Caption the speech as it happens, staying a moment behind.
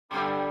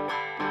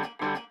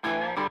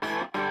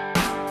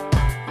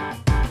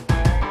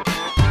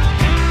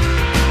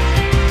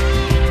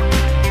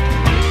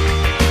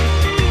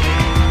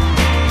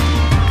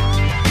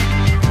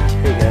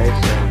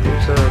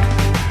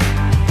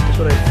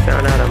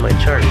on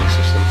my charging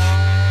system.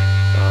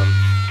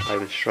 I've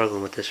been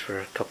struggling with this for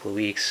a couple of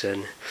weeks,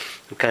 and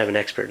I'm kind of an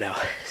expert now,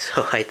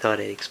 so I thought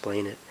I'd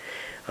explain it.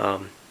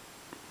 I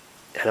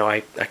know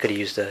I could have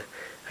used a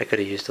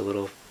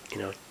little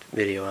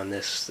video on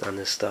this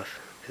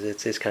stuff,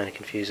 because it's kind of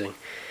confusing.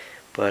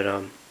 But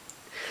all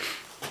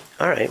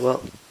right,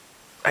 well,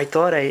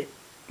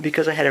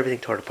 because I had everything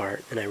torn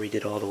apart and I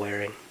redid all the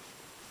wiring,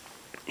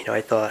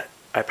 I thought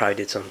I probably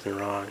did something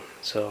wrong.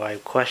 So I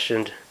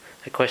questioned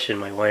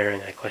my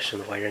wiring. I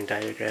questioned the wiring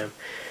diagram,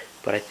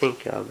 but I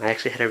think I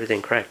actually had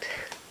everything correct.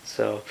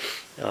 So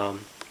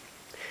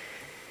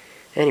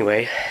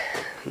anyway,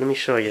 let me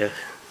show you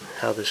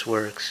how this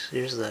works.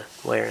 Here's the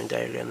wiring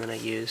diagram that I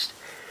used,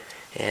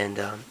 and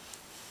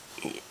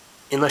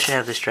unless you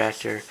have this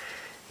tractor,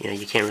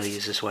 you can't really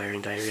use this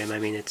wiring diagram. I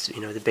mean, it's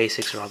the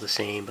basics are all the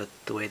same, but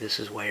the way this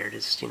is wired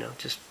is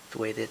just the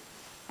way that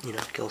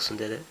Gilson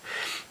did it.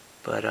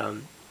 But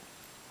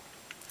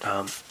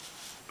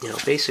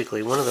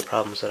basically one of the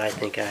problems that I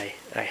think I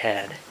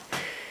had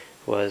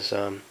was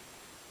I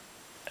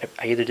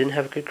either didn't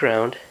have a good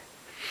ground,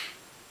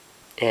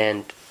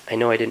 and I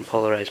know I didn't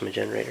polarize my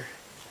generator.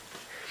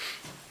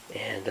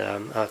 And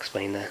I'll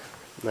explain that.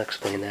 I'll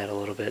explain that a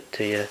little bit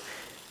to you.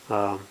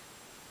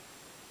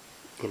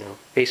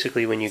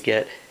 Basically when you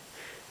get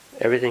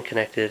everything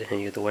connected and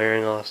you get the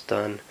wiring all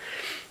done,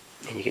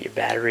 and you get your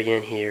battery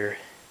in here,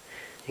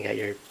 you got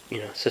your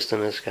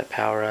system has got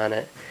power on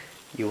it,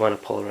 you want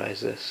to polarize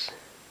this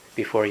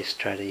before you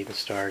try to even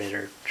start it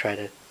or try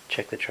to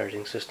check the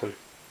charging system.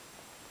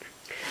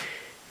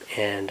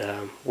 And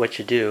what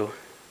you do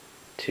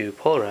to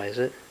polarize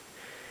it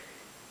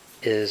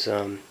is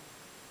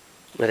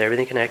with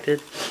everything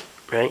connected,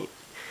 right?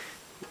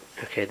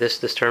 Okay, this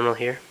terminal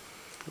here,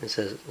 it's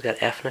got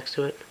F next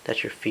to it.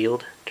 That's your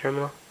field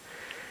terminal.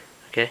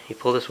 Okay, you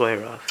pull this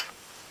wire off,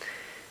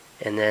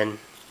 and then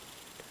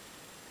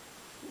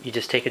you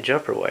just take a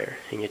jumper wire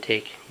and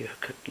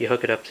you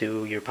hook it up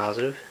to your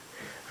positive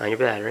on your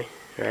battery,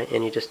 right?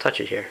 And you just touch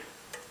it here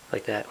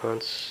like that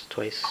once,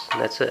 twice, and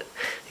that's it.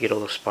 You get a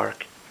little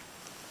spark.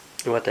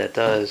 And what that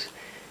does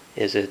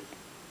is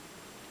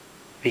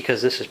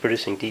because this is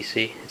producing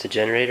DC, it's a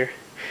generator,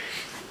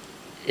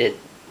 it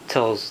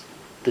tells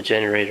the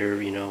generator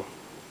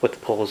what the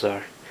poles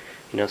are.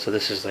 So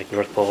this is like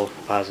North Pole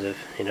positive,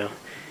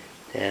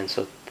 and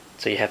so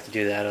you have to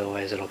do that,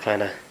 otherwise it'll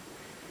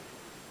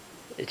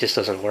it just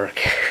doesn't work.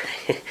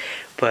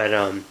 But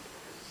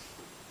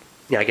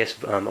I guess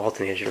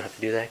alternators you don't have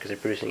to do that because they're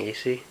producing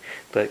AC,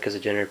 but because the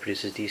generator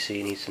produces DC,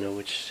 it needs to know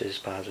which is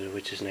positive,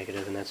 which is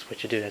negative, and that's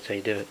what you do. That's how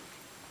you do it.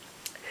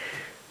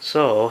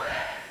 So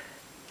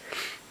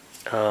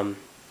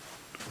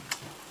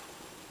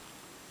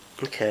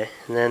okay,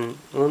 and then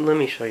let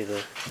me show you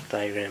the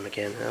diagram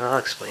again. I'll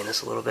explain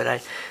this a little bit.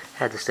 I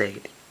had this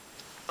thing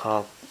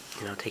all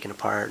taken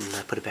apart, and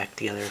I put it back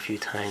together a few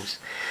times.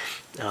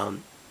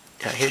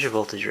 Here's your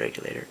voltage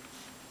regulator.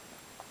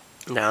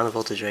 Now on the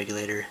voltage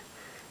regulator,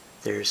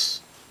 there's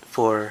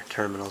 4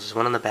 terminals. There's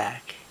one on the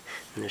back,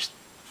 and there's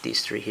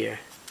these 3 here.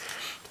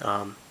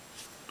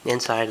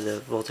 Inside of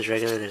the voltage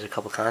regulator, there's a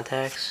couple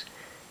contacts.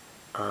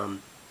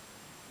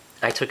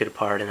 I took it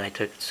apart and I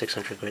took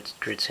 600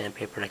 grit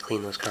sandpaper and I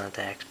cleaned those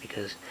contacts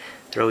because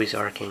they're always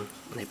arcing.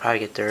 They probably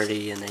get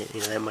dirty, and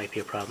that might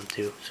be a problem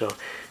too. So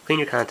clean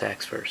your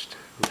contacts first.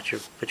 Put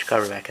your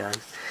cover back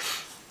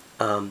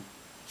on.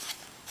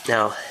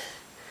 Now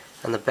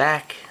on the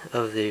back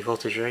of the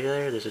voltage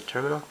regulator, there's a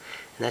terminal,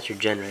 and that's your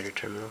generator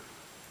terminal.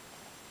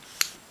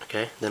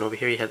 Okay. Then over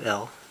here you have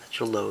L. That's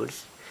your load.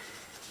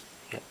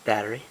 You got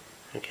battery.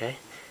 Okay.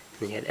 And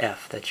then you got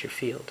F. That's your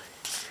field.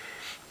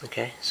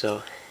 Okay.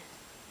 So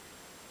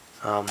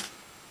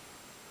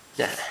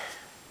yeah.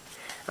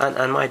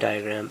 On my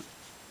diagram,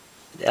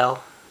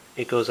 L,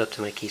 it goes up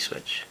to my key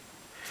switch.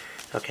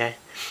 Okay?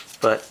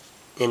 But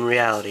in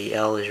reality,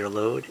 L is your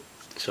load.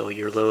 So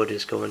your load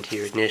is going to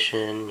your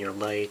ignition, your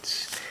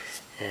lights,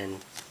 and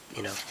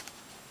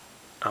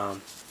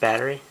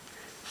battery.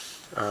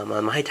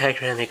 On my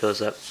diagram, it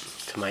goes up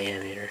to my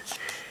ammeter.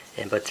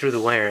 But through the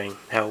wiring,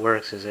 how it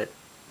works is that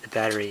the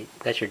battery,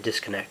 that's your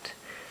disconnect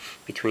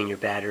between your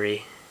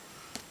battery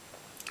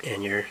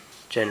and your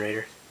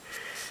generator.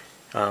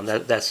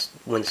 That's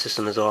when the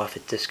system is off,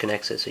 it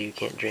disconnects it so you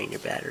can't drain your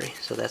battery.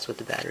 So that's what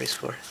the battery's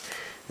for.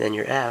 Then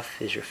your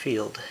F is your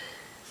field,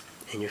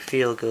 and your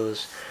field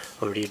goes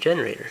over to your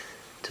generator,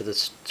 to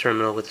the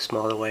terminal with the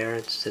smaller wire.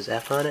 It says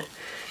F on it.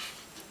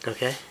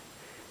 Okay,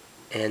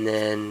 and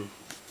then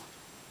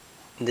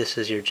this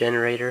is your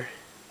generator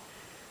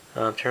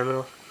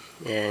terminal,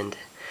 and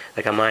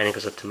like on mine it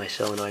goes up to my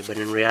solenoid, but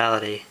in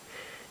reality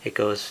it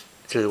goes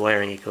through the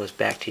wiring, it goes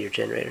back to your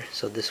generator.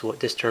 So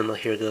this terminal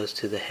here goes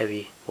to the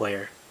heavy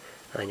wire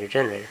on your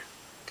generator.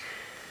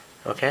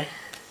 Okay,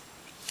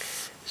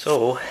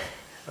 so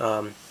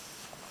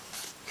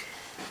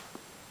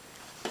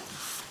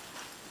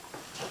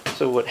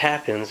so what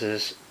happens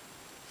is,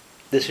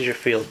 this is your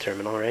field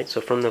terminal, right?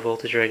 So from the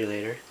voltage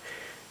regulator,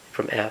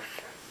 from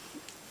F,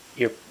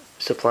 you're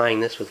supplying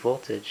this with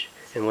voltage,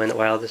 and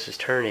while this is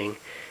turning,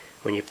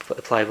 when you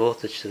apply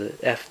voltage to the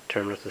F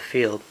terminal to the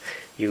field,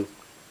 you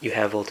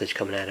have voltage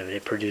coming out of it.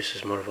 It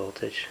produces more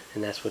voltage,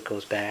 and that's what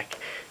goes back,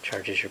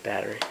 charges your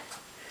battery.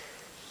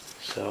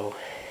 So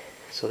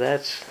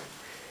that's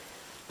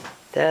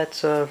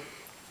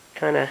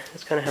kind of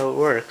how it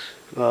works.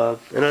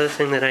 Another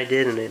thing that I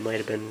did, and it might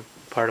have been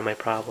part of my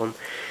problem,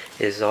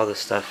 is all this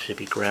stuff should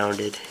be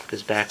grounded,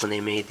 because back when they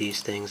made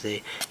these things,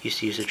 they used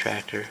to use a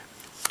tractor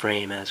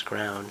frame as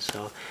ground.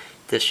 So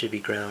this should be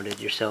grounded.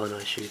 Your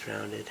solenoid should be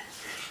grounded.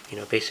 You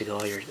know, basically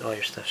all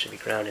your stuff should be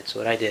grounded. So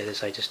what I did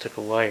is I just took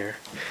a wire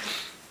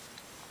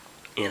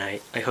and I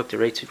hooked it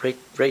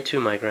right to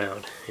my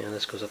ground. You know,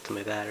 this goes up to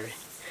my battery.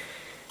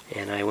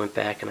 And I went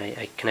back and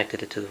I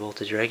connected it to the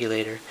voltage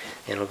regulator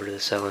and over to the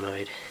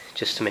solenoid,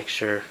 just to make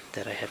sure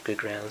that I have good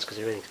grounds, because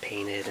everything's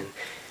painted and,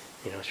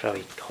 you know, it's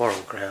probably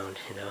horrible ground,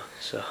 you know.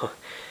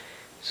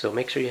 So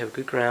make sure you have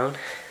good ground.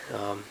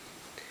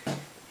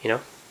 You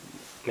know,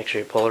 make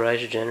sure you polarize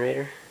your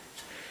generator,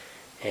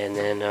 and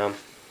then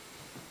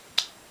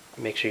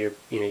make sure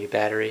your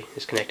battery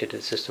is connected to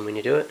the system when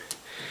you do it.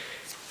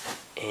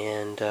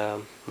 And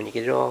when you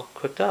get it all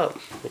hooked up,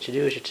 what you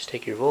do is you just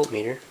take your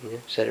voltmeter, you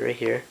know, set it right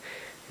here.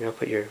 You know,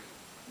 put your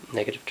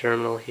negative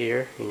terminal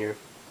here and your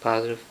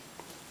positive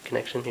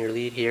connection, your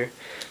lead here,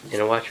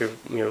 and watch your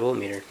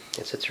voltmeter.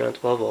 It sits around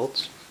 12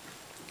 volts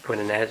when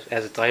as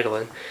it's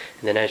idling,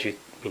 and then as you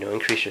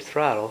increase your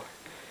throttle,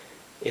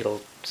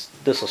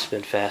 this will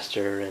spin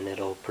faster and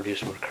it'll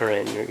produce more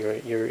current.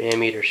 Your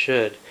ammeter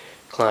should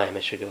climb.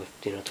 It should go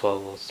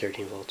 12 volts,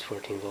 13 volts,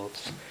 14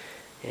 volts,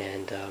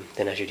 and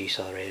then as you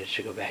decelerate, it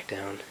should go back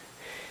down.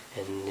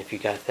 And if you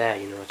got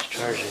that, you know it's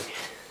charging.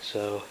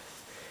 So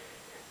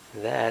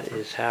that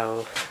is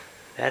how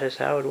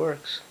it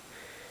works.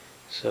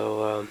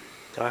 So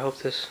I hope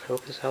this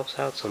helps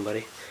out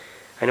somebody.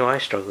 I know I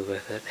struggled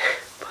with it,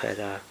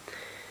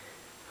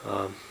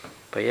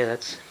 but yeah,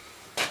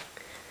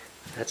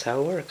 that's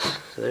how it works.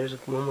 So there's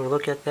one more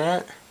look at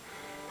that,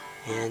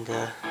 and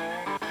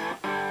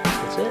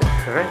that's it.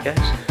 All right, guys.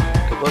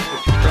 Good luck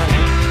with your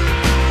project.